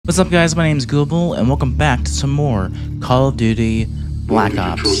What's up guys, my name is Google and welcome back to some more Call of Duty Black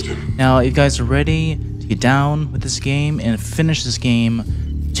Ops. Now if you guys are ready to get down with this game and finish this game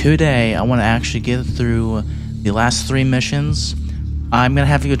today, I want to actually get through the last 3 missions. I'm going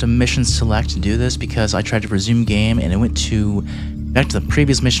to have to go to mission select to do this because I tried to resume game and it went back to the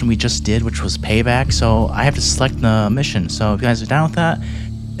previous mission we just did, which was payback, so I have to select the mission. So if you guys are down with that,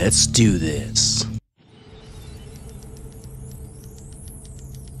 let's do this.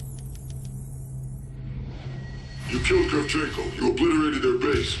 You killed Kravchenko. You obliterated their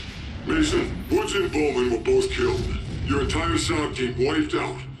base. Mason, Woods and Bowman were both killed. Your entire SOC team wiped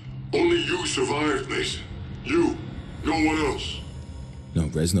out. Only you survived, Mason. You. No one else. No,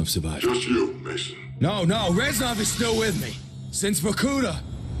 Reznov survived. Just you, Mason. No, Reznov is still with me. Since Vorkuta.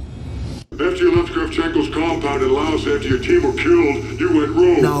 After you left Kravchenko's compound in Laos after your team were killed, you went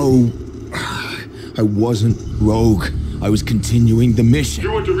rogue. No. I wasn't rogue. I was continuing the mission.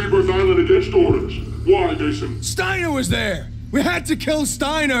 You went to Rebirth Island against orders. Why, Mason? Steiner was there! We had to kill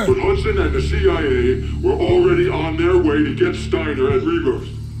Steiner! But Hudson and the CIA were already on their way to get Steiner at Rebirth.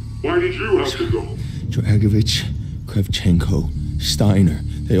 Why did you have to go? Dragovich, Kravchenko, Steiner,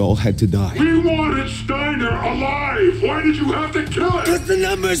 they all had to die. We wanted Steiner alive! Why did you have to kill him? Because the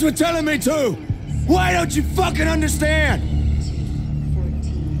numbers were telling me to! Why don't you fucking understand?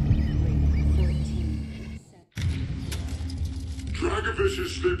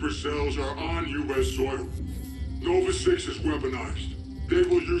 Dragovich's sleeper cells are on U.S. soil. Nova 6 is weaponized. They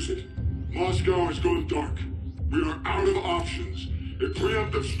will use it. Moscow has gone dark. We are out of options. A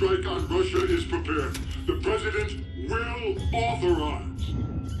preemptive strike on Russia is prepared. The President will authorize.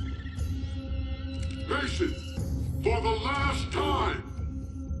 Mason, for the last time,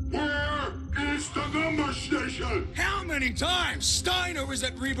 where is the number station? How many times? Steiner was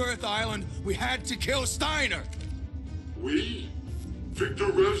at Rebirth Island. We had to kill Steiner. We? Victor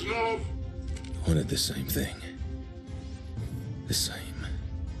Reznov? Wanted the same thing. The same.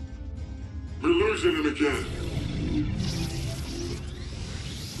 We're losing him again.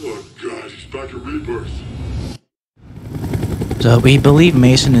 Oh God, he's back at Rebirth. So we believe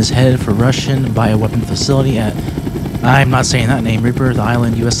Mason is headed for Russian bioweapon facility at, I'm not saying that name, Rebirth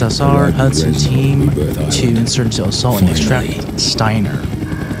Island, USSR, Hudson team to insert into assault and extract Steiner.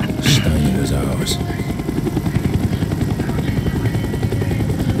 Steiner was ours.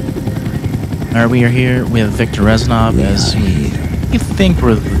 Alright, we are here. We have Victor Reznov as we think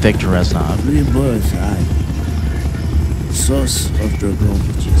we're Victor Reznov. Rebirth Island. Source of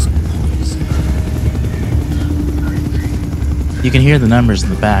Dragovich's poison. You can hear the numbers in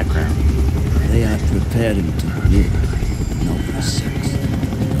the background. They are preparing to win Nova 6.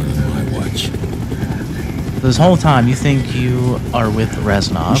 On my watch. This whole time you think you are with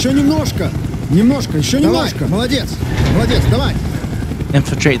Reznov. Еще немножко, еще немножко. Молодец, молодец, давай.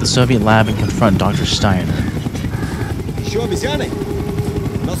 Infiltrate the Soviet lab and confront Dr. Steiner. Еще обезьяны?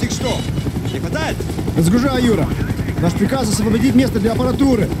 У нас их что? Не хватает? Разгружай, Юра. Наш приказ освободить место для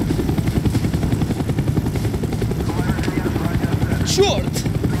аппаратуры. Черт!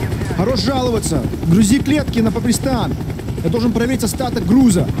 Хорош жаловаться. Грузи клетки на попристан. Я должен проверить остаток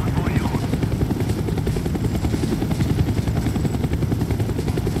груза.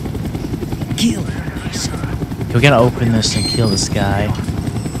 Kill him. We gotta open this and kill this guy.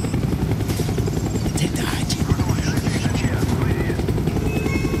 Take the high.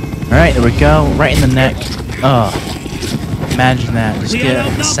 Alright, there we go. Right in the neck. Oh. Imagine that. Just get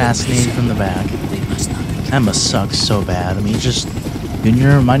assassinated from the back. That must suck so bad. I mean, just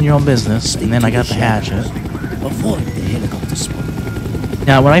mind your own business, and then I got the hatchet. Avoid the helicopter spawn.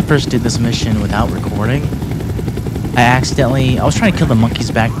 Now, when I first did this mission without recording, I was trying to kill the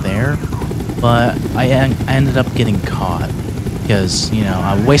monkeys back there, but I ended up getting caught because, you know,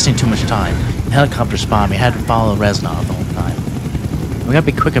 I'm wasting too much time. The helicopter spawned me. I had to follow Reznov the whole time. We gotta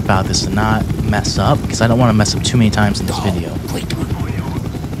be quick about this and not mess up, because I don't want to mess up too many times in this video.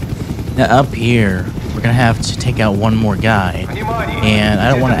 Now, up here, we're gonna have to take out one more guy, and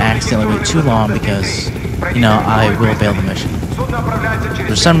I don't want to accidentally wait too long because, you know, I will fail the mission.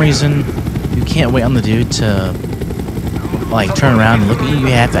 For some reason, you can't wait on the dude to like turn around and look at you. You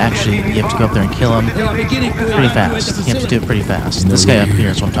have to go up there and kill him pretty fast. You have to do it pretty fast. This guy up here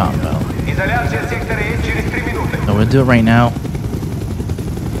is what I'm talking about. So we'll do it right now.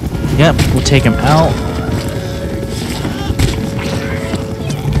 Yep, we'll take him out.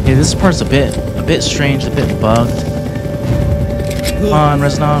 Okay, this part's a bit strange, a bit bugged. Come on,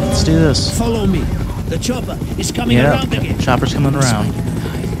 Reznov, let's do this. Follow me. The chopper is coming around again. Chopper's coming around.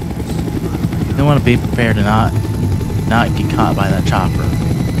 You want to be prepared to not get caught by that chopper.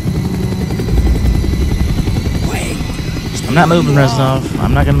 Wait. I'm not moving, Reznov.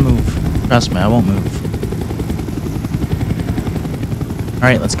 I'm not gonna move. Trust me, I won't move.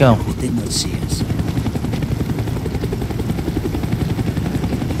 Alright, let's go. They did not see us.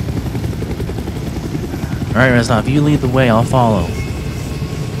 Alright, Reznov, you lead the way, I'll follow.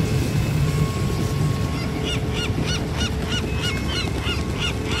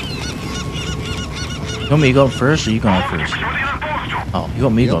 You want me to go up first, or you going up first? Oh, you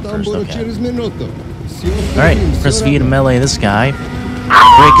want me to go up first, okay. Alright, press V to melee this guy.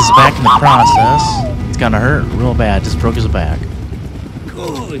 Break his back in the process. It's gonna hurt real bad, just broke his back.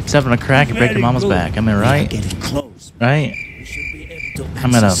 Good. Except for a crack and break your mama's back, am I right? Getting close. Right? We should be able to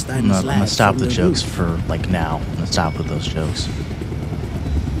I'm gonna access stop from the jokes roof. for, like, now. I'm gonna stop with those jokes.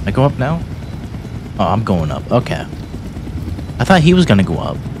 I go up now? Oh, I'm going up, okay. I thought he was gonna go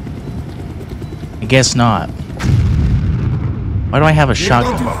up. I guess not. Why do I have a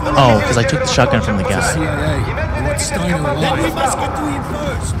shotgun? Oh, because I took the shotgun from the guy. CIA. What's Steiner alive? We must get to him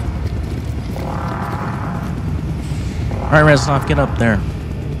first. Alright, Reznov, get up there.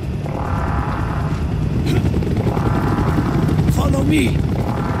 Follow me.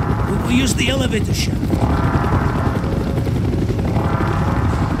 We will use the elevator shaft.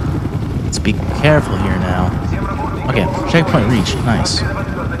 Let's be careful here now. Okay, checkpoint reached. Nice.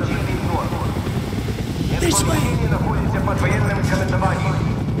 This way.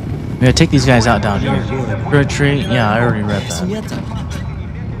 I'm gonna take these guys out down here. Retreat? Yeah, I already read that.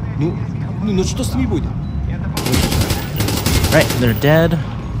 Ну что с ними будет? Right, they're dead.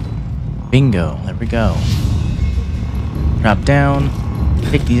 Bingo. There we go. Drop down.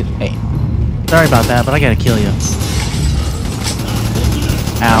 Take these. Hey. Sorry about that, but I gotta kill you.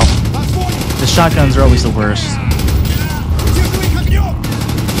 Ow. The shotguns are always the worst.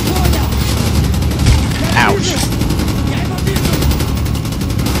 Ouch.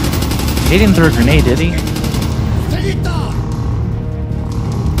 He didn't throw a grenade, did he?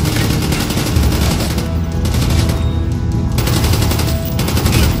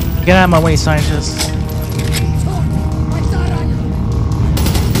 Get out of my way, scientists.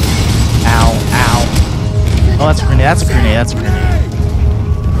 Ow, ow. Oh, that's a grenade, that's a grenade, that's a grenade.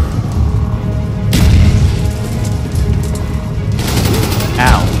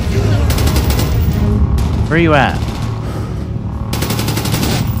 Ow. Where are you at?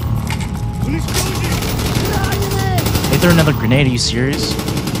 They threw another grenade, are you serious?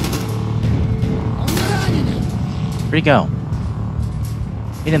 Where'd he go?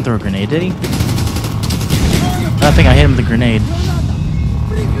 He didn't throw a grenade, did he? I don't think I hit him with a grenade.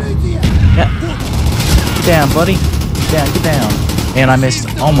 Yeah. Get down, buddy. Get down, get down. And I missed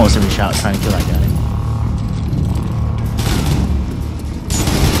almost every shot trying to kill that guy.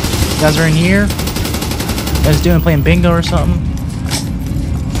 You guys are in here? You guys playing bingo or something?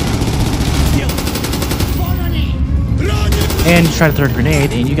 And you tried to throw a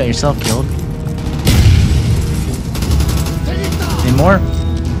grenade and you got yourself killed. Any more?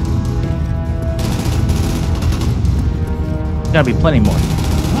 Gotta be plenty more.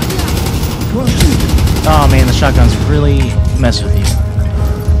 Oh man, the shotguns really mess with you.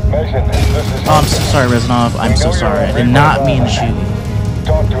 Oh, I'm so sorry, Reznov. I'm so sorry. I did not mean to shoot you.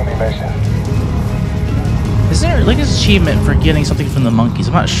 Talk to me, Mason. Is there like this achievement for getting something from the monkeys?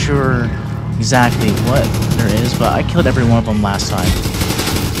 I'm not sure exactly what there is, but I killed every one of them last time.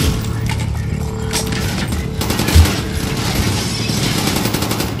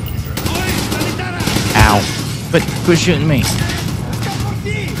 Ow. But quit shooting me.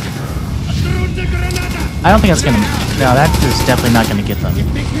 I don't think that's gonna... No, that is definitely not gonna get them.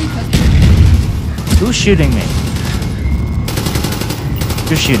 Who's shooting me?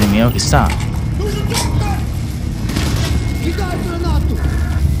 You're shooting me. Okay, stop.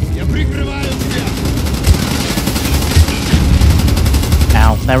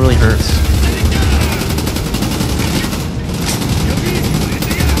 Ow, that really hurts.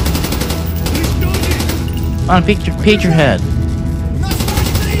 Come on, peek your head.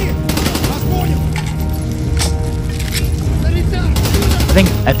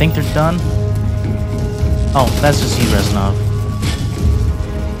 I think they're done. Oh, that's just you, Reznov.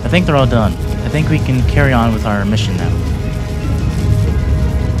 I think they're all done. I think we can carry on with our mission now.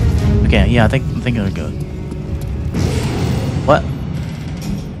 Okay, yeah, I think they're good. What?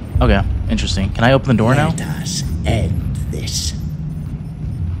 Okay, interesting. Can I open the door now? Let us end this.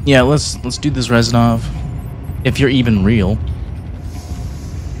 Yeah, let's do this, Reznov. If you're even real.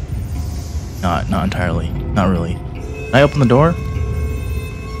 Not entirely. Not really. Can I open the door?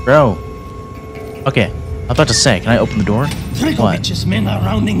 Bro. Okay, I was about to say, can I open the door? Trigovich's men are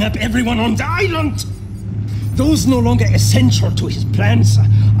rounding up everyone on the island. Those no longer essential to his plans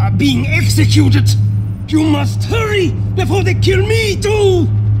are being executed. You must hurry before they kill me too!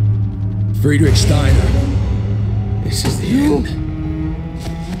 Friedrich Steiner. This is the end.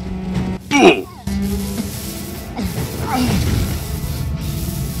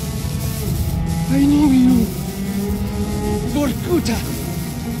 I know you. Vorkuta.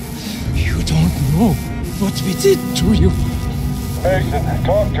 You don't know what we did to you. Mason,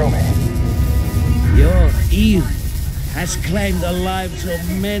 talk to me. Your evil has claimed the lives of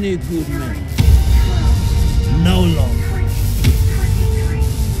many good men. No longer.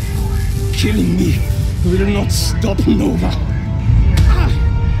 Killing me will not stop Nova.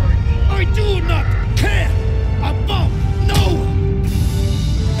 I do not care about Nova.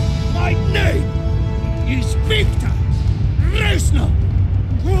 My name is Victor Reznov.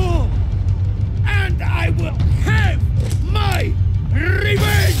 And I will have my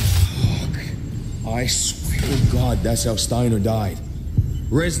revenge! I swear to God, that's how Steiner died.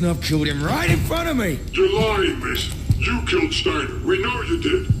 Reznov killed him right in front of me. You're lying, Mason. You killed Steiner. We know you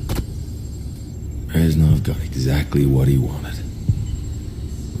did. Reznov got exactly what he wanted.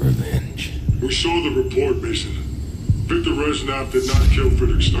 Revenge. We saw the report, Mason. Victor Reznov did not kill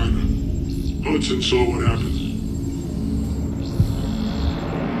Friedrich Steiner. Hudson saw what happened.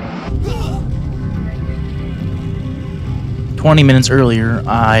 20 minutes earlier,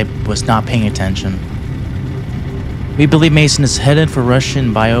 I was not paying attention. We believe Mason is headed for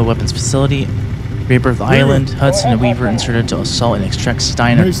Russian bioweapons facility, Rebirth Island. Hudson and Weaver inserted to assault and extract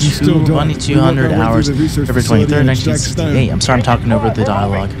Steiner 2200 hours, February 23rd, 1968. I'm sorry I'm talking over the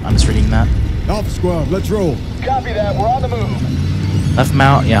dialogue. I'm just reading that. Alpha Squad, let's roll. Copy that, we're on the move. Left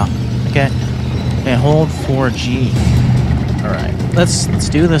mount, yeah. Okay. Okay, hold 4G. Alright, let's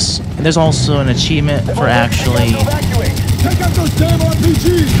do this. And there's also an achievement for actually... Take out those damn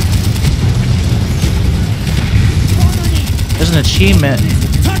RPGs! There's an achievement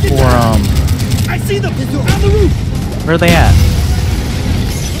for, I see them! On the roof! where are they at?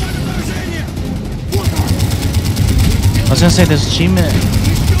 I was gonna say there's an achievement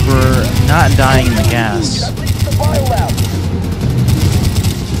for not dying in the gas.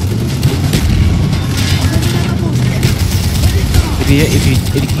 If you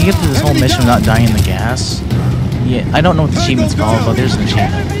can get through this whole mission without dying in the gas, yeah, I don't know what the achievement's called, but there's an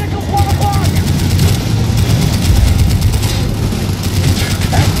achievement.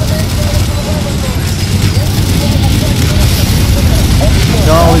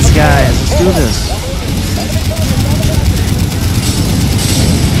 All these guys, let's do this.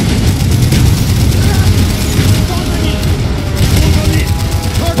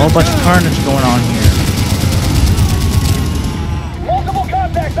 A whole bunch of carnage going on here. Multiple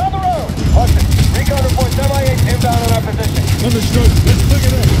contacts on the road. Hudson, recon reports MI8 inbound on our position. Understood. Let's look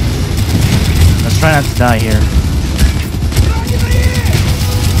at it. Let's try not to die here.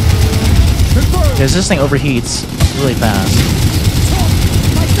 Because this thing overheats really fast.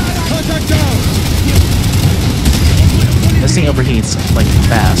 Contact down. This thing overheats like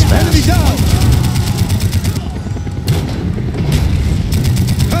fast. Enemy down.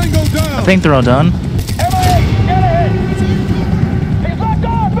 Tango down. I think they're all done. MI8, get ahead. He's locked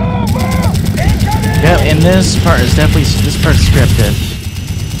on. Move, move. Incoming. Yeah, and this part is definitely scripted,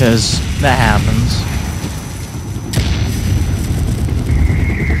 because that happens.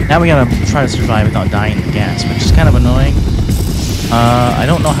 Now we gotta try to survive without dying in the gas, which is kind of annoying. I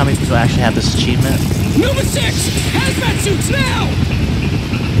don't know how many people actually have this achievement. Number 6! Hazmat suits now!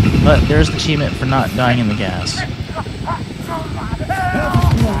 But there's the achievement for not dying in the gas.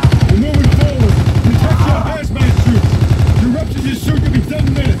 We're moving forward. Protect your hazmat suit. You ruptured your suit, you'll be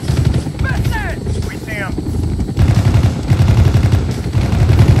 10 minutes. We see him.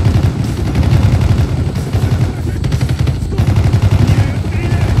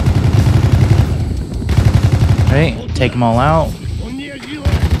 Right, take them all out.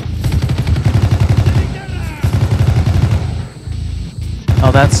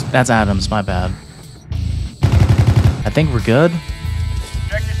 Oh, that's Adams, my bad. I think we're good.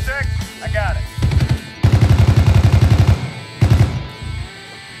 Check your 6. I got it.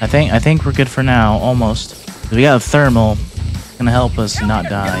 I think we're good for now, almost. We got a thermal, it's gonna help us not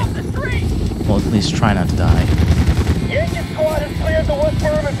die. Well, at least try not to die. Yankee squad is cleared the west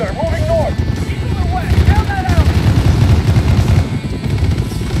perimeter. Moving north. Keep moving west. Down that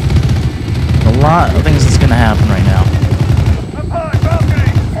alley. A lot of things that's gonna happen right now. Up high, balcony.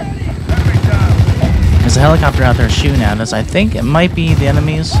 Enemy down. There's a helicopter out there shooting at us. I think it might be the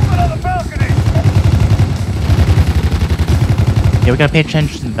enemies. Moving on the balcony. Yeah, we gotta pay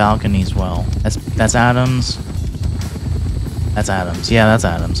attention to the balcony as well. That's Adams. That's Adams. Yeah, that's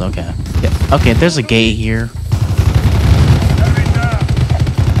Adams. Okay. Yeah. Okay, there's a gate here. Enemy down.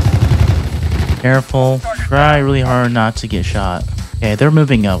 Careful. Try really hard not to get shot. Okay, they're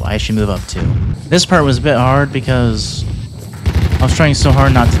moving up. I should move up too. This part was a bit hard because I was trying so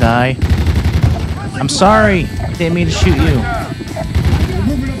hard not to die. I'm sorry. I didn't mean to shoot you. We're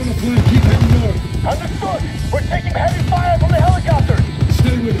moving up on the flank. Keep heading north. Understood. We're taking heavy fire from the helicopters.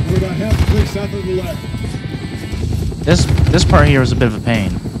 Stay with it. We're about half a click south of the left. This part here was a bit of a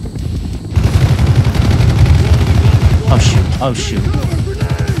pain. Oh shoot. Oh shoot.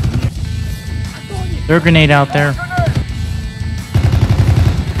 There's a grenade out there.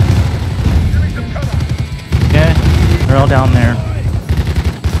 Okay. They're all down there.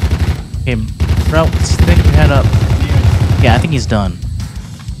 Okay, bro, stick your head up. Yeah, I think he's done.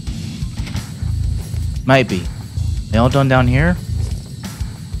 Might be. They all done down here?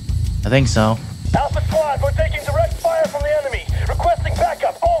 I think so. Alpha squad, we're taking direct fire from the enemy. Requesting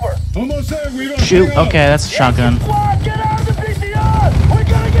backup. Over. Almost there. We don't Shoot. Okay, that's a shotgun. Squad, get out of the PTR. We're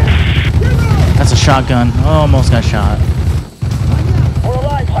gonna get. That's a shotgun. Oh, almost got shot. We're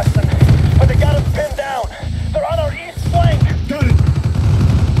alive, Hudson, but they got us pinned down. They're on our east flank. Got it.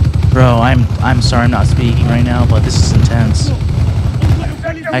 Bro, I'm sorry I'm not speaking right now, but this is intense.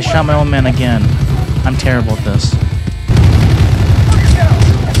 I shot my own man again. I'm terrible at this.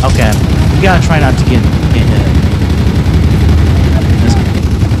 Okay, you gotta try not to get hit.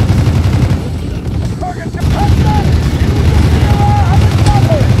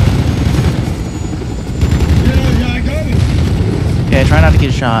 Yeah, I got it. Okay, try not to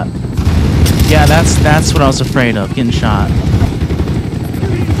get shot. Yeah, that's what I was afraid of, getting shot.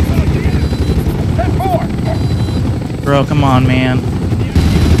 Bro, come on, man.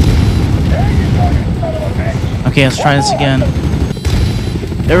 Okay, let's try this again.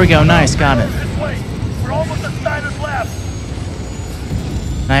 There we go, nice, got it. We're almost at Steiner's lab.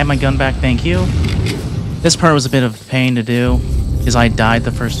 Can I have my gun back? Thank you. This part was a bit of a pain to do, because I died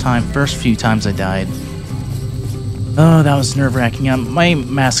the first few times I died. Oh, that was nerve-wracking. My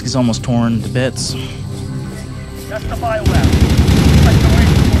mask is almost torn to bits. That's the biolab.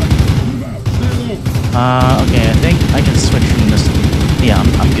 Okay, I think I can switch from this. Yeah,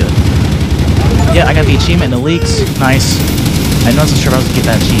 I'm good. Yeah, I got the achievement in the leaks. Nice. I wasn't sure if I was gonna get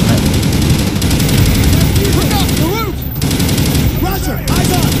that achievement. Roger,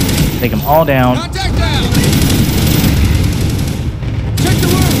 eyes on. Take them all down. Contact down. Check the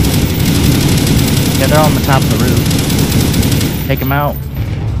roof. Yeah, they're on the top of the roof. Take them out.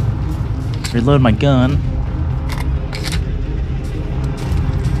 Reload my gun.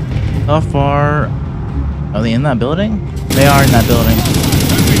 How far? Are they in that building? They are in that building.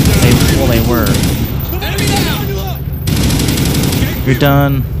 They were. Enemy down. You're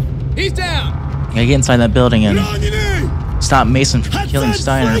done. He's down. You gotta get inside that building and stop Mason from killing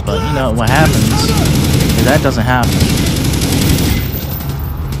Steiner, but you know what happens is that doesn't happen.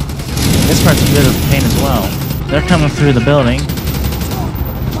 This part's a bit of a pain as well. They're coming through the building.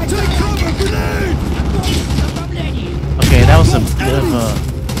 Okay, that was a bit of a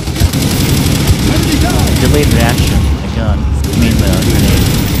delayed reaction. The gun. I mean the grenade.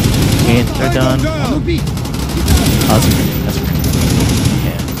 Okay, they're done. Oh, that's a grenade. That's a grenade.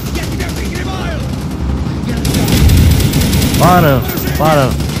 Okay. Lot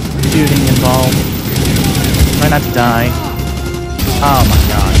of shooting involved. Try not to die. Oh my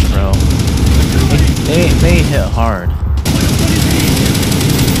gosh, bro. They hit hard.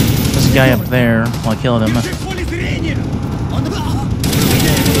 There's a guy up there. Well, I killed him.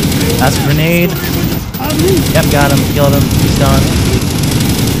 That's a grenade. Yep, got him. Killed him. He's done.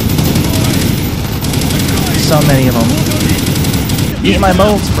 So many of them. Eat my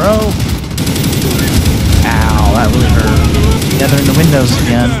bolts, bro. Ow, that really hurt. Yeah, they're in the windows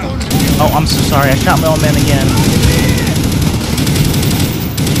again. Oh, I'm so sorry. I shot my old man again.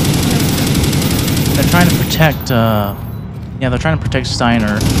 They're trying to protect, yeah, they're trying to protect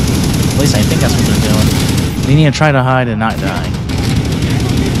Steiner. At least I think that's what they're doing. They need to try to hide and not die.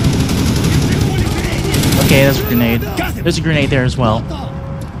 Okay, there's a grenade. There's a grenade there as well.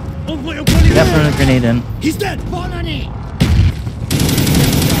 Yep, throw a grenade in. He's dead.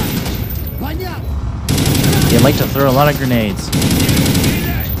 They like to throw a lot of grenades.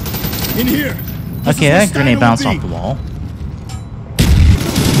 In here. Okay, that grenade bounced off the wall.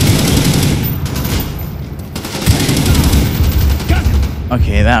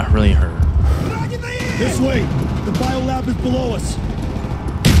 Okay, that really hurt. This way. The biolab is below us.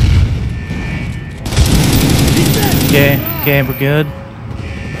 Okay, we're good.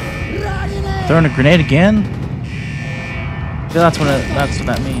 Throwing a grenade again? Yeah, that's what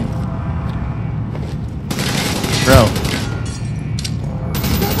that means. Bro.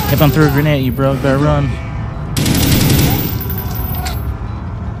 If I'm throwing a grenade at you, bro, you better run.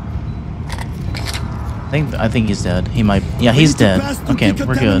 I think he's dead. He might. Yeah, he's dead. Okay,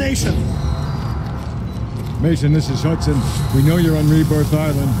 we're good. Mason, this is Hudson. We know you're on Rebirth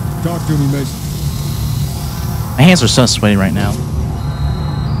Island. Talk to me, Mason. My hands are so sweaty right now.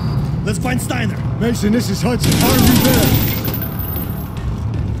 Let's find Steiner. Mason, this is Hudson. Are you there?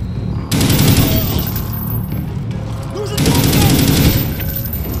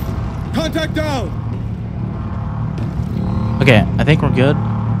 Contact down! Okay, I think we're good.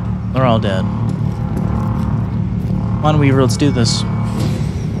 They're all dead. Come on, Weaver, let's do this.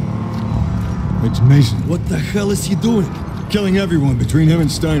 It's Mason. What the hell is he doing? Killing everyone between him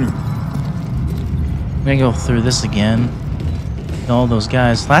and Steiner. I'm gonna go through this again. All those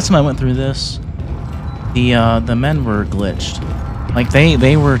guys. Last time I went through this, the men were glitched. Like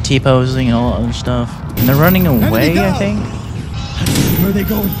they were T-posing and all that other stuff. And they're running away, I think. Where are they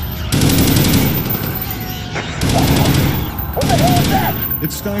going? What the hell is that?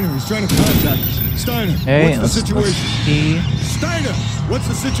 It's Steiner. He's trying to contact us. Steiner, Hey, what's the situation? see. Steiner, what's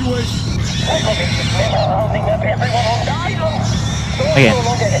the situation? Rounding up everyone on the island. Those Okay. no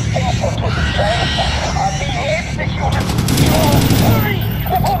longer essential to the strike are being executed. Hurry!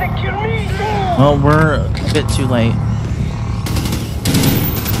 Before they kill me! Well, we're a bit too late.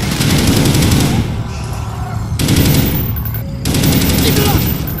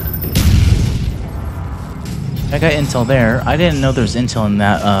 I got intel there. I didn't know there was intel in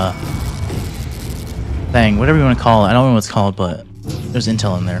that thing, whatever you want to call it. I don't know what it's called, but there's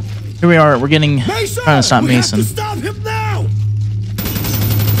intel in there. Here we are. We're getting Mason! trying to stop We Mason. have to stop him now!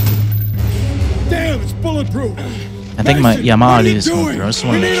 Damn, it's bulletproof. I think my audio is going through. I just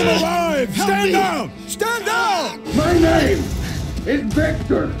want to make him sure. alive! Stand down! Stand down! My name is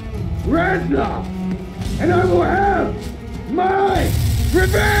Victor Reznov, and I will have my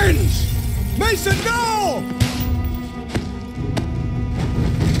Revenge! Mason, no!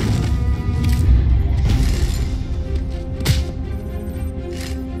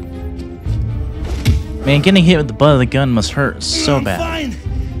 Man, getting hit with the butt of the gun must hurt so I'm bad.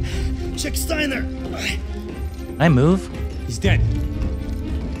 fine. Check Steiner. Can I move? He's dead.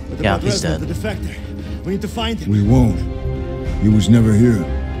 What Yeah, about he's Reznov, dead. the defector? We need to find him. We won't. He was never here.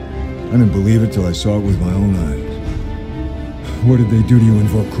 I didn't believe it till I saw it with my own eyes. What did they do to you in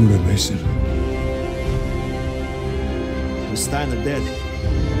Vorkuta, Mason? With Steiner dead,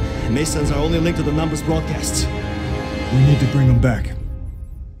 Mason's our only link to the numbers broadcasts. We need to bring him back.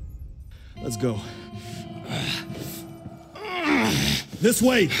 Let's go. This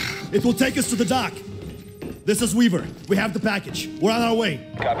way! It will take us to the dock. This is Weaver. We have the package. We're on our way.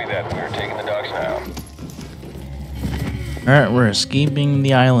 Copy that. We're taking the docks now. Alright, we're escaping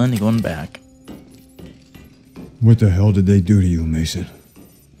the island and going back. What the hell did they do to you, Mason?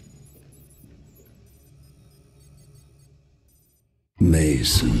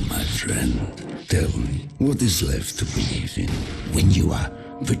 Mason, my friend, tell me, what is left to believe in when you are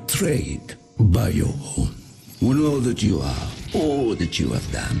betrayed by your own? When all that you are, all that you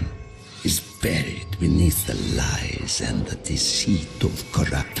have done, is buried beneath the lies and the deceit of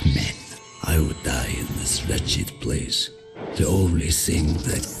corrupt men. I would die in this wretched place. The only thing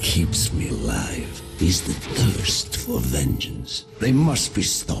that keeps me alive is the thirst for vengeance. They must be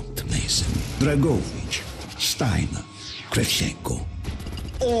stopped, Mason. Dragovich, Steiner, Kravchenko.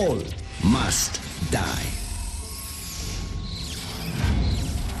 All must die.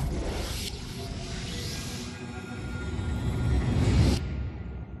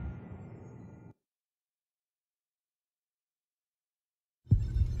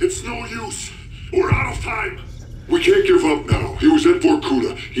 It's no use. We're out of time. We can't give up now. He was at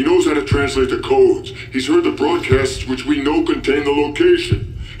Vorkuta. He knows how to translate the codes. He's heard the broadcasts which we know contain the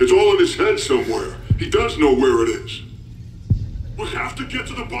location. It's all in his head somewhere. He does know where it is. We have to get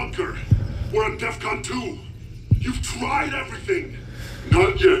to the bunker. We're at DEFCON 2. You've tried everything.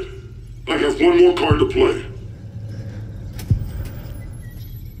 Not yet. I have one more card to play.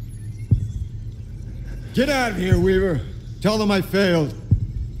 Get out of here, Weaver. Tell them I failed.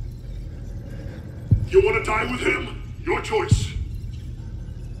 You want to die with him? Your choice.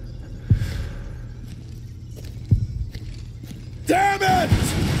 Damn it!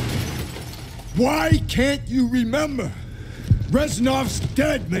 Why can't you remember? Reznov's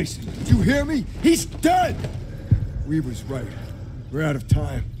dead, Mason. Did you hear me? He's dead! Weaver's right. We're out of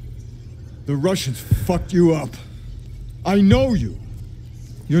time. The Russians fucked you up. I know you.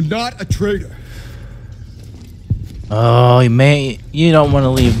 You're not a traitor. Oh, you don't want to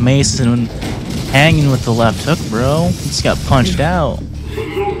leave Mason hanging with the left hook, bro. He just got punched out.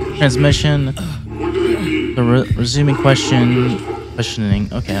 Transmission. The resuming questioning.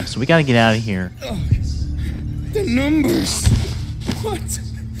 Okay, so we gotta get out of here. The numbers. What?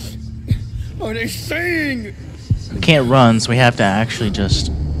 are they saying? We can't run, so we have to actually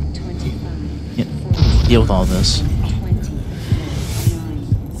just deal with all this.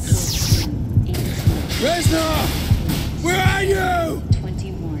 Reznov! Where are you?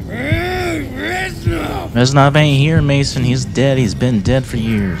 Reznov! Reznov ain't here, Mason. He's dead. He's been dead for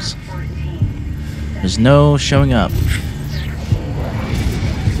years. There's no showing up.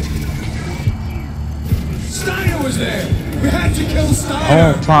 Steiner was there! We had to kill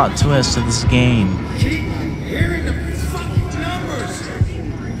Steiner! Whole plot twist of this game. Keep hearing the fucking numbers!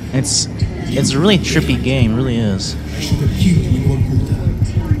 It's a really trippy game, really is. I should have killed you in Vorkuta.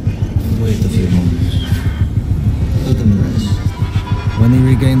 Wait a few moments. Let him rest. When he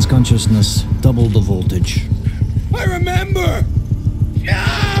regains consciousness, double the voltage. I remember!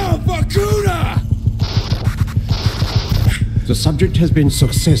 Yeah! Vorkuta! The subject has been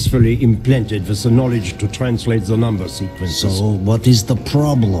successfully implanted with the knowledge to translate the number sequences. So, what is the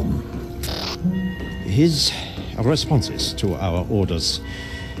problem? His responses to our orders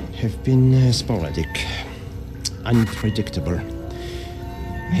have been sporadic, unpredictable.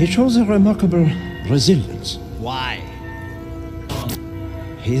 He shows a remarkable resilience. Why?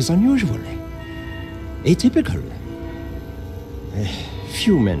 He is unusual, atypical.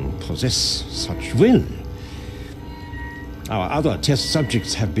 Few men possess such will. Our other test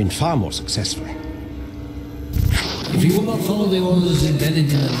subjects have been far more successful. If he will not follow the orders embedded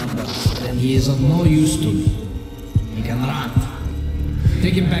in the numbers, then he is of no use to me. He can run.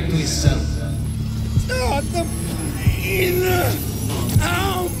 Take him back to his cell. Not the pain!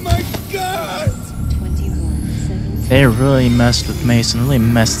 Oh my god! They really messed with Mason, really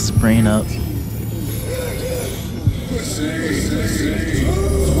messed his brain up.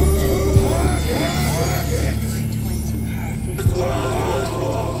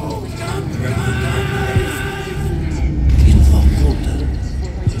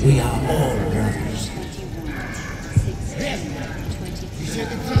 We are all brothers.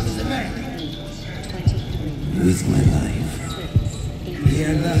 With my life. He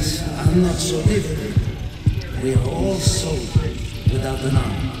and us are not so different. We are all souls without an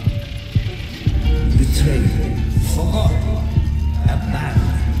arm. Betrayed, forgotten,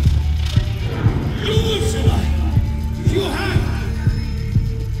 abandoned. You have!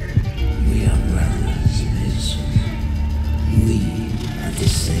 We are brothers, Mason. We are the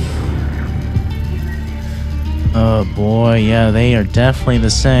same. Oh boy, yeah, they are definitely the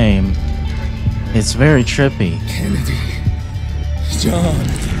same. It's very trippy. Kennedy. John.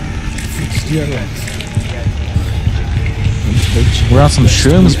 Fitzgerald. We're on some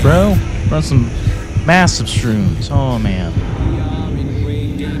shrooms, bro. We're on some massive shrooms. Oh man. We are in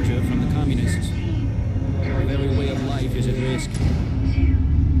grave danger from the communists. Our very way of life is at risk.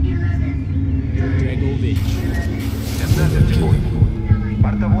 Dragovich.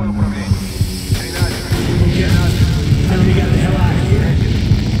 Бортовое управление. 13. Tell me to get the hell out of here.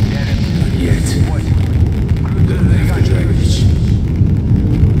 Not yet. Dragovich.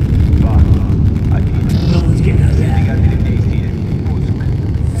 No one's getting out of that.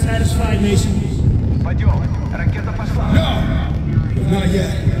 Satisfied, Mason? Пойдем. Ракета пошла. No! Not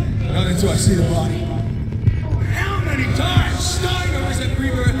yet. Not until I see the body. How many times Steiner was at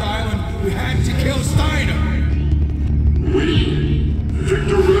Rebirth Island? We had to kill Steiner! We?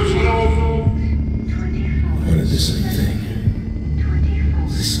 Victor Reznov? Wanted the same thing.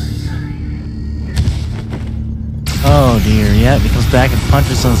 The same. Oh dear, yeah, he comes back and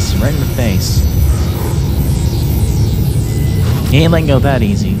punches us right in the face. He ain't letting go that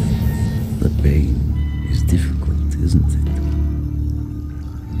easy. The pain is difficult, isn't it?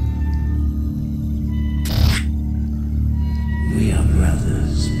 We are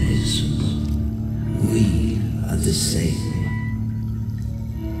brothers, Mason. We are the same.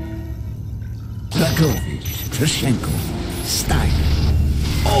 Dragovich, Trashenko, Steiner,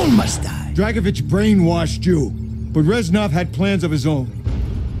 all must die. Dragovich brainwashed you, but Reznov had plans of his own.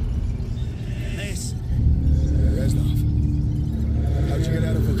 Reznov, how'd you get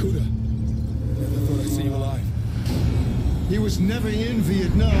out of Vorkuta? Never thought I'd see you alive. He was never in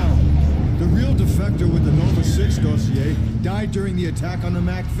Vietnam. The real defector with the Nova 6 dossier died during the attack on the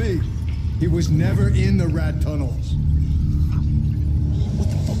MacV. He was never in the rat tunnels. What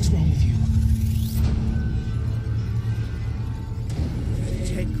the fuck's wrong with you?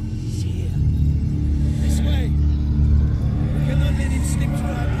 He's here. This way. We cannot let him slip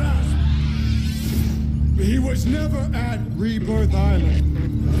through our grasp. He was never at Rebirth Island.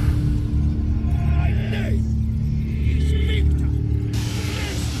 My name is Victor.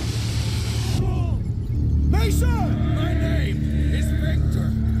 Mason! My name is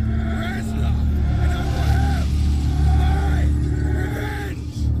Victor Reznov, and I will have my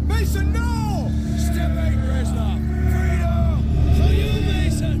revenge! Mason, no!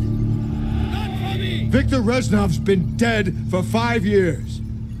 Viktor Reznov's been dead for 5 years.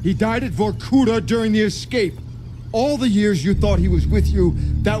 He died at Vorkuta during the escape. All the years you thought he was with you,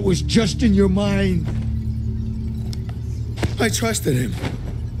 that was just in your mind. I trusted him.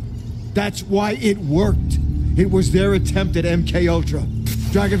 That's why it worked. It was their attempt at MK-Ultra.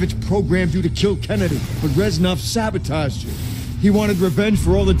 Dragovich programmed you to kill Kennedy, but Reznov sabotaged you. He wanted revenge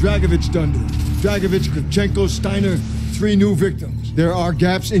for all the Dragovich done to him. Dragovich, Kravchenko, Steiner, 3 new victims. There are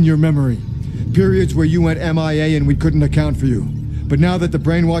gaps in your memory. Periods where you went MIA and we couldn't account for you. But now that the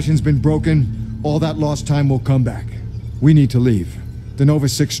brainwashing's been broken, all that lost time will come back. We need to leave. The Nova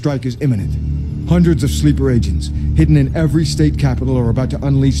 6 strike is imminent. Hundreds of sleeper agents, hidden in every state capital, are about to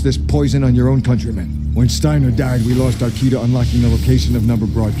unleash this poison on your own countrymen. When Steiner died, we lost our key to unlocking the location of number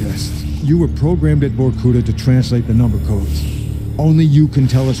broadcasts. You were programmed at Vorkuta to translate the number codes. Only you can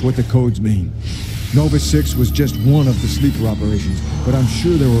tell us what the codes mean. Nova 6 was just one of the sleeper operations, but I'm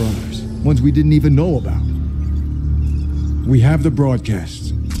sure there were others. Ones we didn't even know about. We have the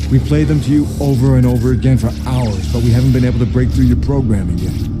broadcasts. We play them to you over and over again for hours, but we haven't been able to break through your programming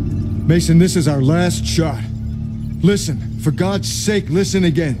yet. Mason, this is our last shot. Listen, for God's sake, listen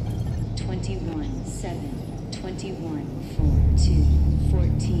again. 21-7, 21-4, 2,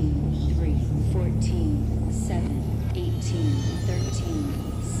 14, 3, 14, 7, 18, 13,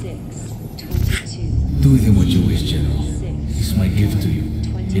 6, 22. Do with him what you wish, General. This is my gift to you,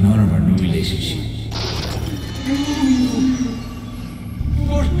 in honor of our new relationship.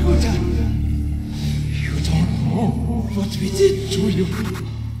 Vorkuta! You don't know what we did to you.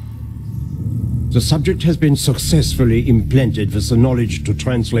 The subject has been successfully implanted with the knowledge to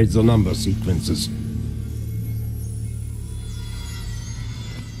translate the number sequences.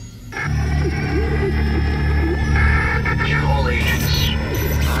 All agents,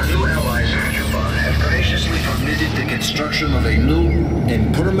 our new allies in Cuba have graciously permitted the construction of a new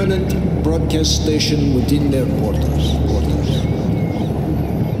and permanent broadcast station within their borders.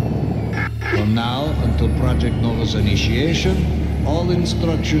 From now until Project Nova's initiation, all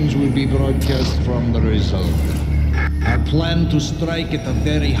instructions will be broadcast from the Resulka. Our plan to strike at the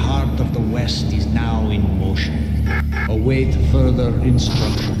very heart of the West is now in motion. Await further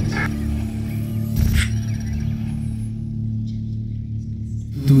instructions.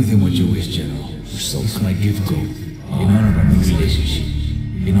 Do with him what you wish, General. This is my gift to you, in honor of our new relationship.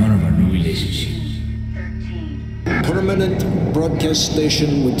 In honor of our new relationship. Permanent broadcast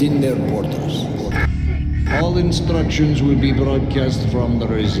station within their borders. All instructions will be broadcast from the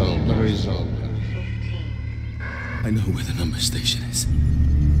Resulka. I know where the number station is.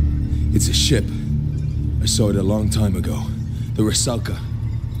 It's a ship. I saw it a long time ago. The Resulka.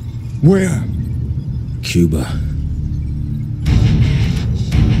 Where? Cuba.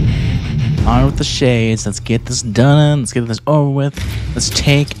 On with the shades. Let's get this done. Let's get this over with. Let's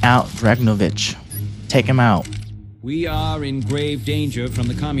take out Dragovich. Take him out. We are in grave danger from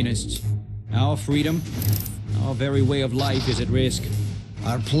the communists. Our freedom, our very way of life is at risk.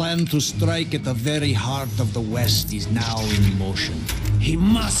 Our plan to strike at the very heart of the West is now in motion. He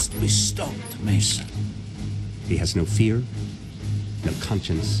must be stopped, Mason. He has no fear, no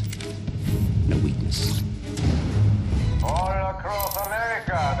conscience, no weakness. All across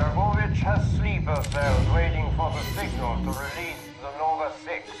America, Dragovich has sleeper cells waiting for the signal to release the Nova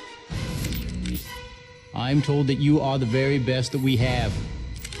 6. I'm told that you are the very best that we have.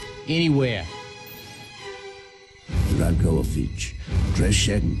 Anywhere. Dragovich,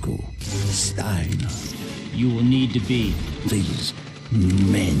 Kravchenko, Steiner. You will need to be. These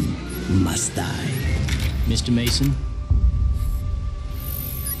men must die. Mr. Mason?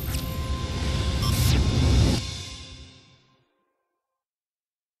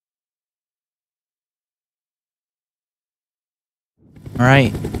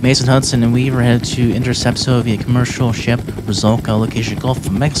 Alright, Mason Hudson and Weaver headed to intercept Soviet commercial ship Resulka, location Gulf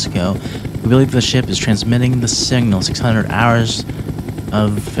of Mexico. We believe the ship is transmitting the signal 600 hours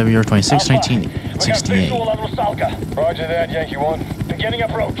of February 26, 1968. Roger that, Yankee 1. Beginning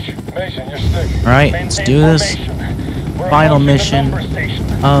approach. Mason, you're stick. Alright, let's do this. Final mission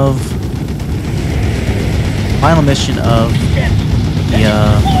of the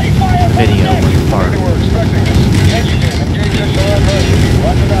video part.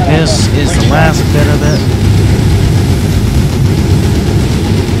 This is the last bit of it.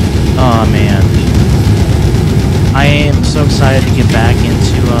 Oh man, I am so excited to get back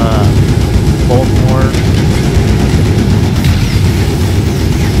into Cold War.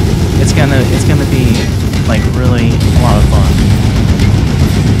 It's gonna be like really a lot of fun.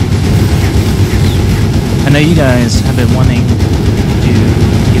 I know you guys have been wanting to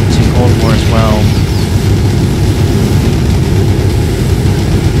get into Cold War as well.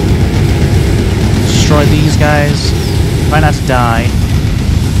 destroy these guys. Try not to die.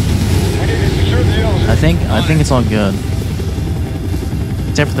 I think it's all good.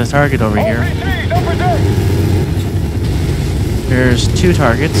 Except for the target over here. There's 2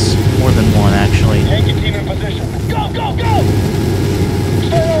 targets, more than 1 actually. Yankee team in position. Go, go, go!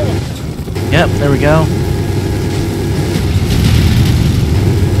 Yep, there we go.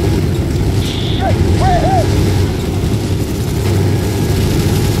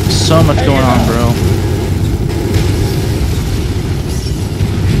 So much going on, bro.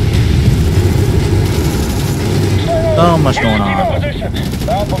 So much going on.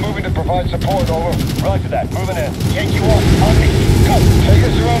 Alpha moving to provide support, over. Roger that, moving in. Yankee 1, Hawking. Go, take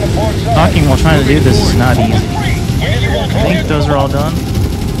us around the port side. Hawking while trying to do this is not easy. I think those are all done.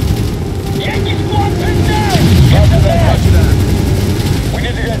 Yankee squad pinned down!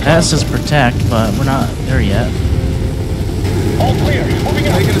 That says protect, but we're not there yet. All clear, moving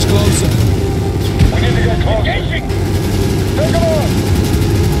out. Taking us closer. We need to get closer. Engaging! Take them on!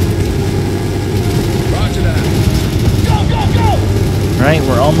 Roger that. Go, go, go! Right,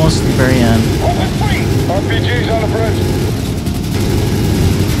 we're almost at the very end. Open free! RPGs on the bridge.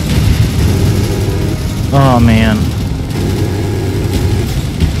 Oh man.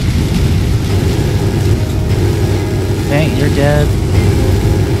 Okay, you're dead.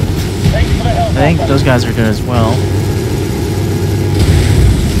 I think those guys are good as well.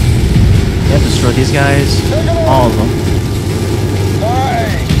 Yep, destroy these guys. All of them.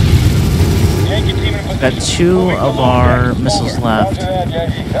 Got 2 of our missiles left.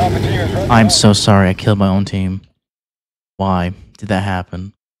 I'm so sorry, I killed my own team. Why did that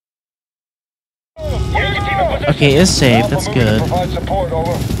happen? Okay, it's safe, that's good.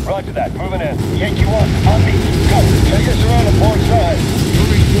 Roger that, moving in. Yankee 1, on me. Go, take us around the port side.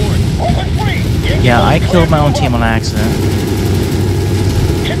 Moving forward. Open free! Yeah, I killed my own team on accident.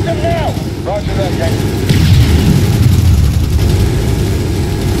 Hit them now! Roger that, Yankee.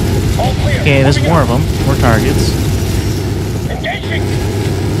 All clear. Okay, there's more of them. More targets. Engaging!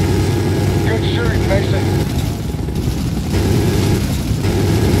 Good shooting, Mason.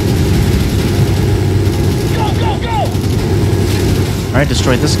 Go, go, go! Alright,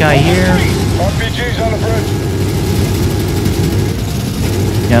 destroy this guy here. RPGs on the bridge.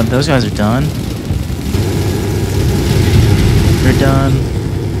 Yeah, those guys are done. They're done.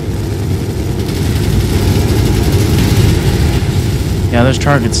 Yeah, there's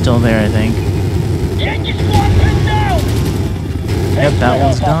targets still there, I think. Yankee squad pinned down! Yep, that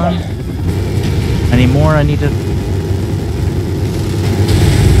one's done. Any more I need to...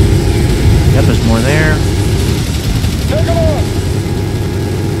 Yep, there's more there. Take them on!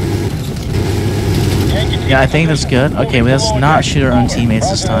 Yeah, I think that's good. Okay, well, let's not shoot our own teammates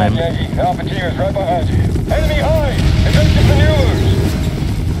this time. Alpha team is right behind you. Enemy high! Evasive maneuvers!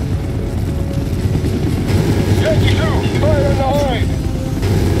 Yankee 2, fire in the hide!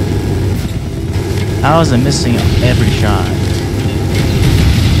 How is I missing every shot?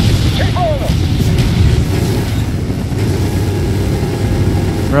 Keep on them!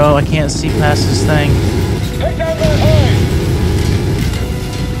 Bro, I can't see past this thing. Take down that hide!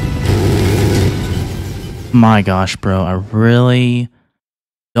 My gosh, bro, I really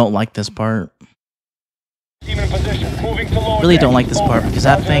don't like this part. Team in position, moving to lower Really don't like this part because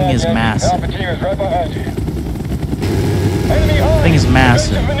that thing is massive. Alpha team is right behind you. That Enemy high! thing is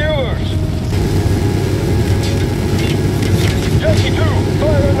massive. Evasive maneuvers! Yankee 2,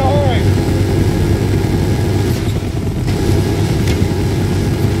 fire in the hide!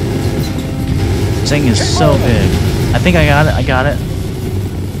 This thing is so big. I think I got it. I got it.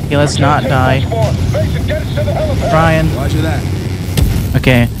 Okay, let's not die. Brian. Roger that.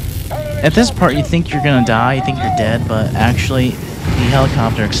 Okay. At this part, you think you're gonna die. You think you're dead, but actually, the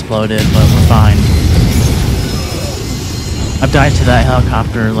helicopter exploded. But we're fine. I've died to that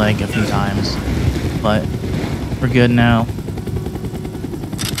helicopter like a few times, but we're good now.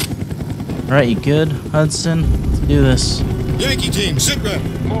 All right, you good, Hudson? Let's do this. Yankee team, sit rep.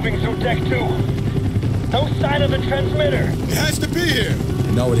 Moving through deck 2. No sign of the transmitter. It has to be here.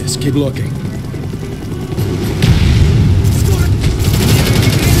 I know it is. Keep looking.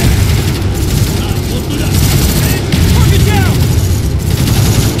 Target down!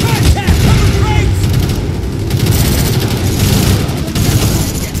 Contact! Cover brakes!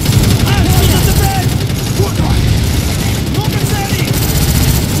 Hostiles at the bed! No pensati!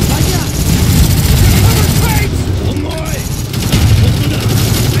 Vaya! Cover brakes!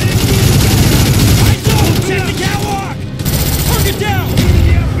 Take the catwalk! Target down!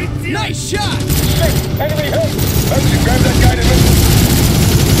 Nice shot! Shit! Enemy hit! Let's grab that guy to missile!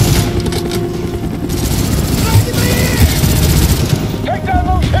 Take down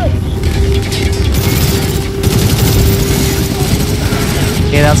those hills!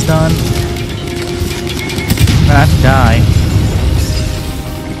 Okay, that's done. I have to die.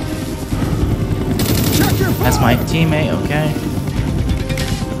 That's my teammate, okay.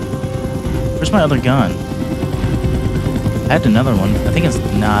 Where's my other gun? I had another one. I think it's...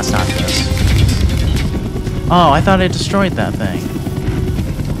 Nah, it's not this. Oh, I thought I destroyed that thing.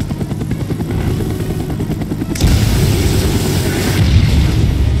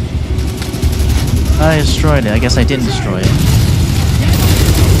 I destroyed it. I guess I didn't destroy it.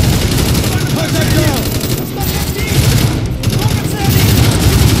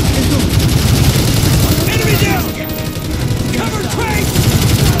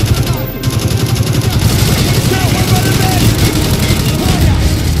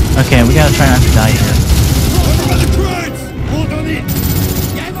 Okay, we gotta try not to die here.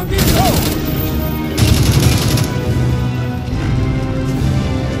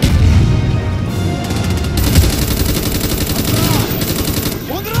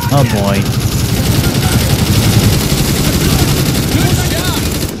 Oh boy.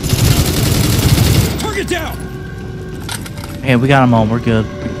 Target down. Okay, we got them all. We're good.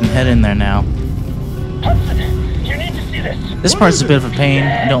 We can head in there now. You need to see this. This part's a bit of a pain.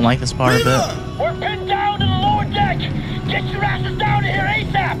 I don't like this part a bit. We're pinned down to the lower deck. Get your asses down here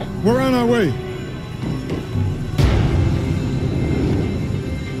ASAP. We're on our way.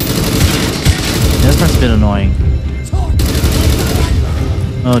 Yeah, this part's a bit annoying.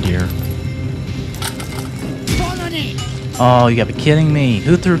 Oh dear. Oh, you gotta be kidding me.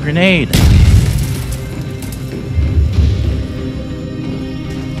 Who threw a grenade?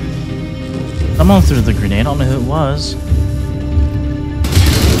 Someone threw the grenade. I don't know who it was.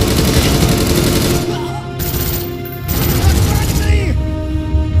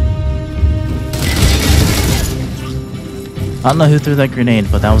 I don't know who threw that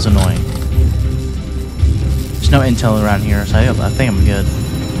grenade, but that was annoying. There's no intel around here, so I think I'm good.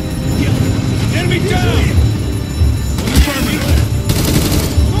 Enemy down.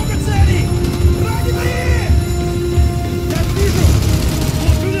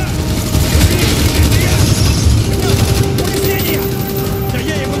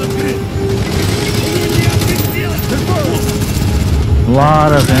 A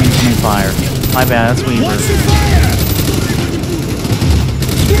lot of incoming fire. My bad, that's Weaver.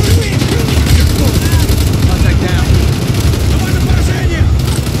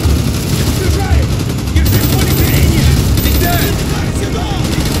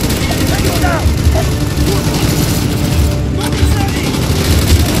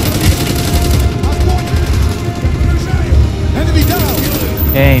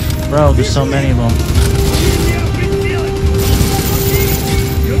 Hey, bro, there's so many of them.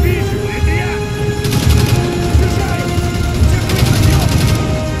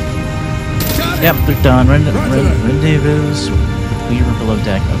 Yep, they're done. Rendezvous with Weaver below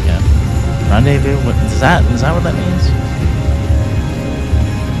deck. Okay. Rendezvous. What is that? Is that what that means?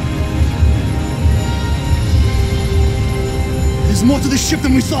 There's more to this ship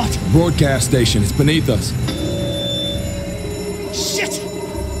than we thought. Broadcast station. It's beneath us. Shit!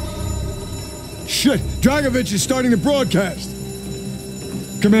 Shit! Dragovich is starting the broadcast.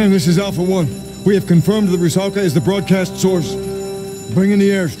 Command, this is Alpha 1. We have confirmed the Resulka is the broadcast source. Bring in the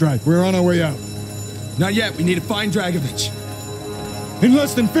airstrike. We're on our way out. Not yet. We need to find Dragovich. In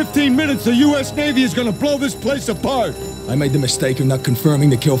less than 15 minutes, the U.S. Navy is gonna blow this place apart. I made the mistake of not confirming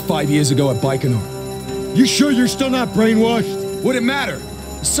the kill 5 years ago at Baikonur. You sure you're still not brainwashed? Would it matter?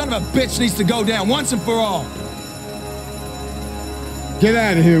 The son of a bitch needs to go down once and for all. Get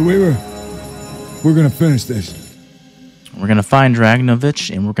out of here, Weaver. We're gonna finish this. We're gonna find Dragovich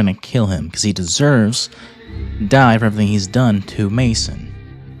and we're gonna kill him because he deserves to die for everything he's done to Mason.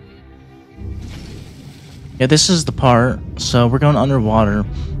 Yeah, this is the part. So we're going underwater.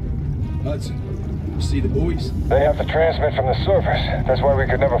 Hudson, you see the buoys? They have to transmit from the surface. That's why we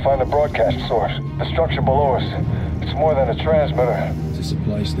could never find the broadcast source. The structure below us. It's more than a transmitter. It's a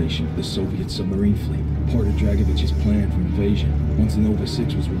supply station for the Soviet submarine fleet. Part of Dragovich's plan for invasion, once the Nova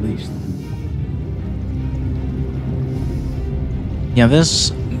 6 was released. Yeah,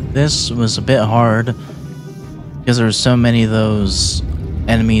 this was a bit hard because there were so many of those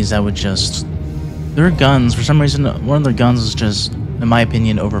enemies that would just... Their guns, for some reason, one of their guns was just, in my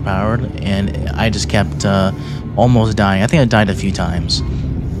opinion, overpowered, and I just kept almost dying. I think I died a few times.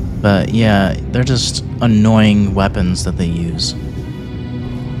 But yeah, they're just annoying weapons that they use.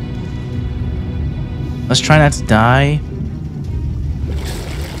 Let's try not to die,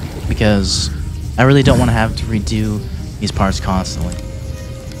 because I really don't want to have to redo these parts constantly.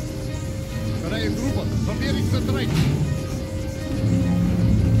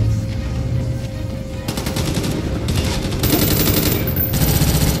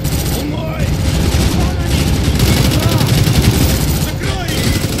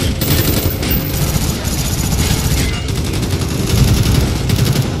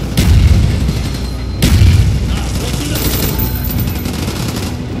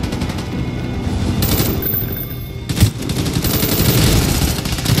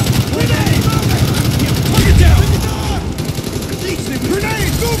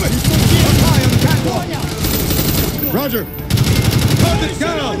 Roger. Target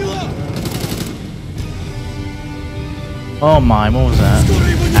down. Oh my, what was that?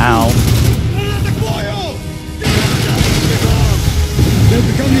 Ow. They've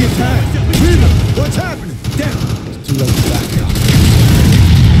begun the attack. Reba, what's happening? Damn. It's too late to back up.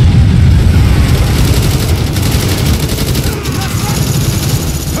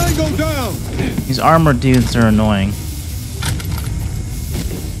 Tango down. These armored dudes are annoying.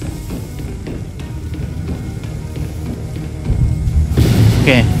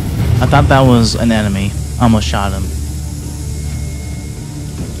 Okay, I thought that was an enemy. I almost shot him.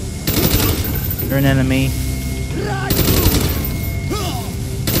 You're an enemy.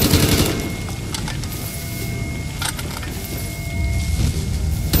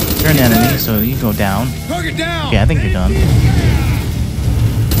 You're an enemy, so you go down. Target down. Okay, I think you're done.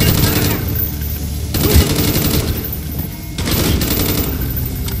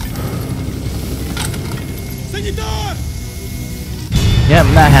 Yep,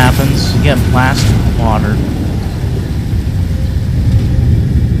 that happens. You get blasted with water.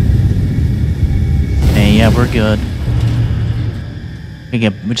 Hey, yeah, we're good. We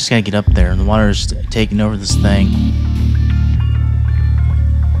just gotta get up there. The water's taking over this thing.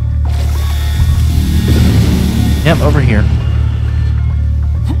 Yep, over here.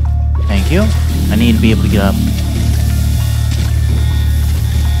 Thank you. I need to be able to get up.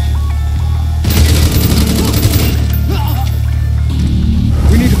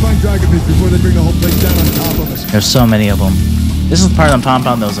 We need to find Dragovich before they bring the whole place down on top of us. There's so many of them. This is the part I'm talking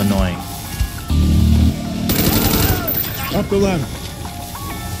about that was annoying. Up the ladder.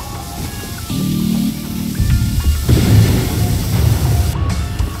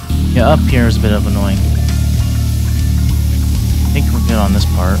 Yeah, up here is a bit of annoying. I think we're good on this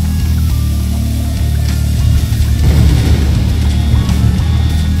part.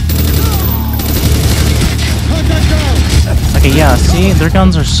 Okay, yeah, see? Their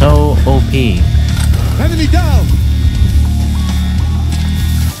guns are so OP. Enemy down!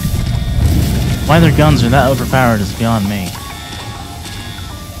 Why their guns are that overpowered is beyond me.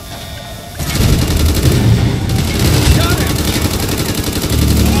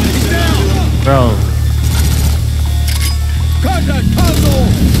 Bro. Contact console!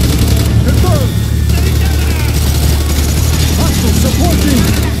 Confirmed! Hostile support team!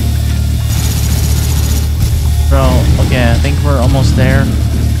 Bro, okay, I think we're almost there.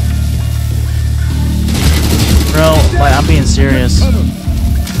 Bro, like, I'm being serious.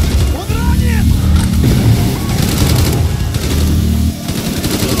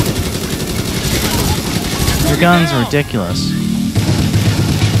 Your guns are ridiculous.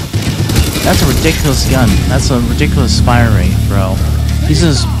 That's a ridiculous gun. That's a ridiculous fire rate, bro. He's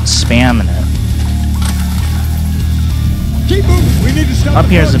just spamming it. Keep moving. We need to stop. Up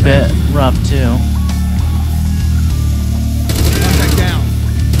here's a bit rough too. Contact down.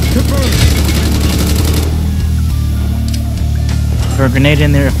 Confirmed. Throw a grenade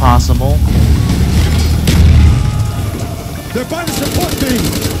in there if possible. They're by the support team.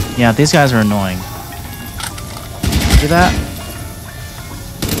 Yeah, these guys are annoying. See that?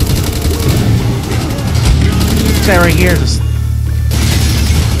 This guy right here just...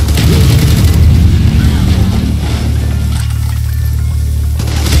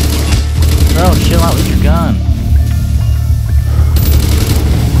 Bro, chill out with your gun.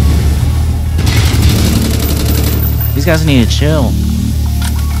 These guys need to chill.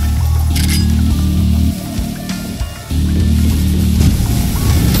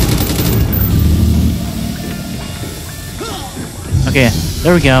 Okay,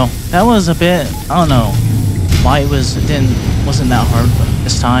 there we go. That was a bit, I don't know why it wasn't that hard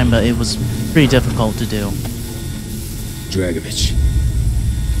this time, but it was pretty difficult to do. Dragovich.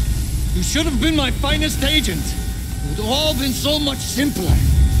 You should have been my finest agent. It would have all been so much simpler.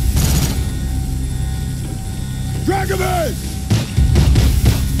 Dragovich!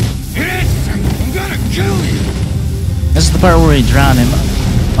 I'm gonna kill you! This is the part where we drown him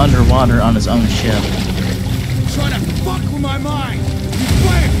underwater on his own ship. Trying to fuck with my mind!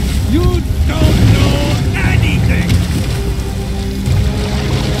 You don't know anything!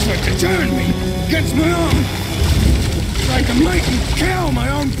 Trying to turn me against my own! Trying to make me kill my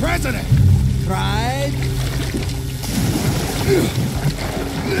own president! Pride?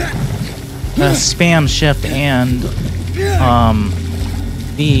 Spam shift and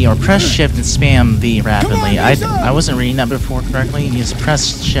V, or press shift and spam V rapidly. I wasn't reading that before correctly. You just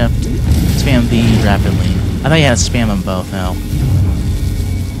press shift, spam V rapidly. I thought you had to spam them both now.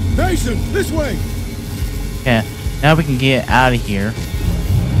 Mason, this way. Okay, now we can get out of here.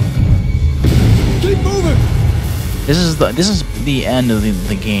 Keep moving. This is the end of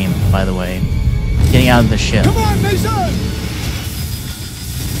the game, by the way. getting out of the ship. Come on, Mason!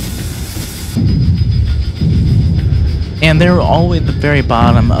 And they were all the way at the very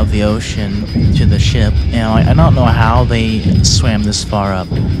bottom of the ocean to the ship, and I don't know how they swam this far up.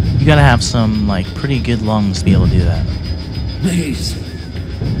 You gotta have some, like, pretty good lungs to be able to do that. Mason,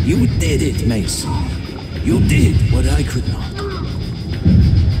 you did it, Mason. You did what I could not.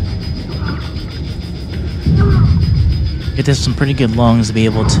 It has some pretty good lungs to be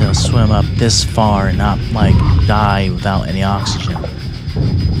able to swim up this far and not, like, die without any oxygen.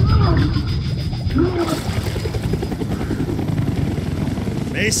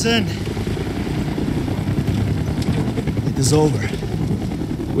 Mason! It is over.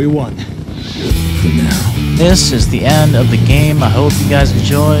 We won. For now. This is the end of the game. I hope you guys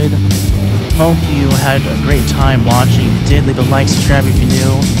enjoyed. Hope you had a great time watching. If you did, leave a like, subscribe if you're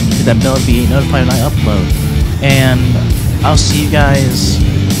new. Hit that bell to be notified when I upload. And I'll see you guys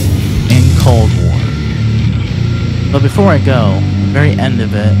in Cold War. But before I go, the very end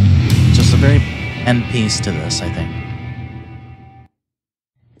of it, just a very end piece to this, I think.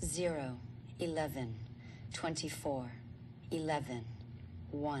 0, 11, 24, 11,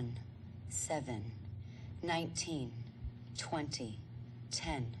 1, 7, 19, 20,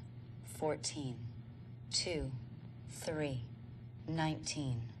 10, 14, 2, 3,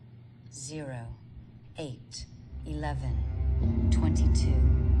 19, 0, 8, 11, 22,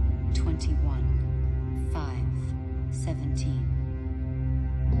 21, 5, 17,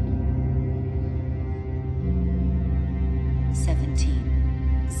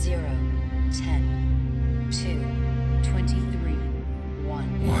 17, 0, 10, 2, 23,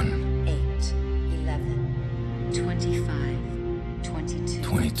 1, 8, 11, 25, 22,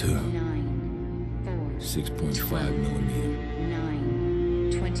 22. 9, 4, 6.5 millimeter.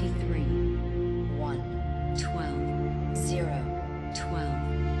 9, 23, 1, 12, 0,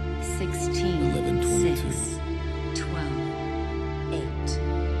 12, 16, 11, 22. 6, 12, 8,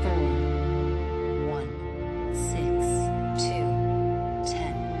 4, 1, 6, 2, 10,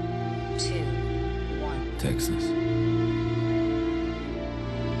 2, 1. Texas.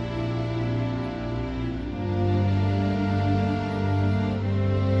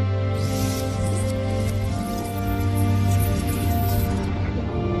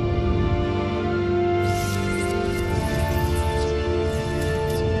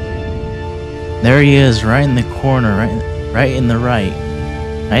 There he is, right in the corner, right in the right.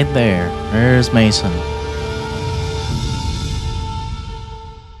 Right there. There's Mason.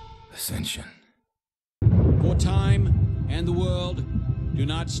 Ascension. For time and the world do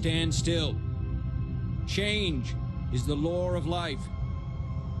not stand still. Change is the law of life,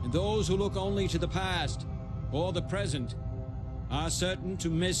 and those who look only to the past or the present are certain to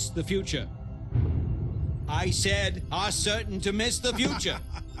miss the future. I said, are certain to miss the future.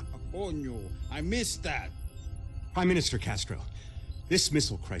 Oh no, I missed that. Prime Minister Castro, this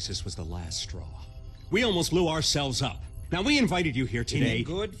missile crisis was the last straw. We almost blew ourselves up. Now, we invited you here today... In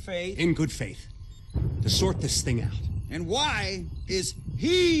good faith? In good faith. To sort this thing out. And why is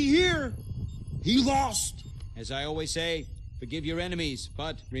he here? He lost. As I always say, forgive your enemies,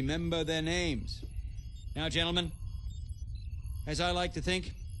 but remember their names. Now, gentlemen, as I like to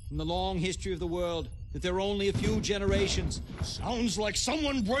think, in the long history of the world, that there are only a few generations. Sounds like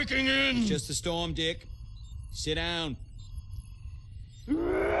someone breaking in. It's just a storm, Dick. Sit down. Oh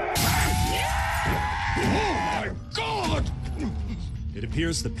my God! It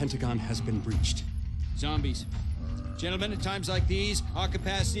appears the Pentagon has been breached. Zombies. Gentlemen, at times like these, our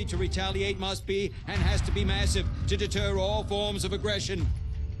capacity to retaliate must be, and has to be massive, to deter all forms of aggression.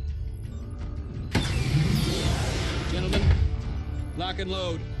 Gentlemen, lock and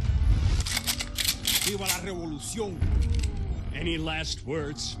load. Viva la revolución! Any last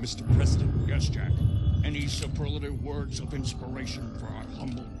words, Mr. President? Yes, Jack. Any superlative words of inspiration for our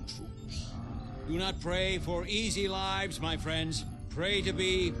humble troops? Do not pray for easy lives, my friends. Pray to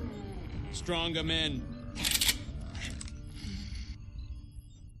be stronger men.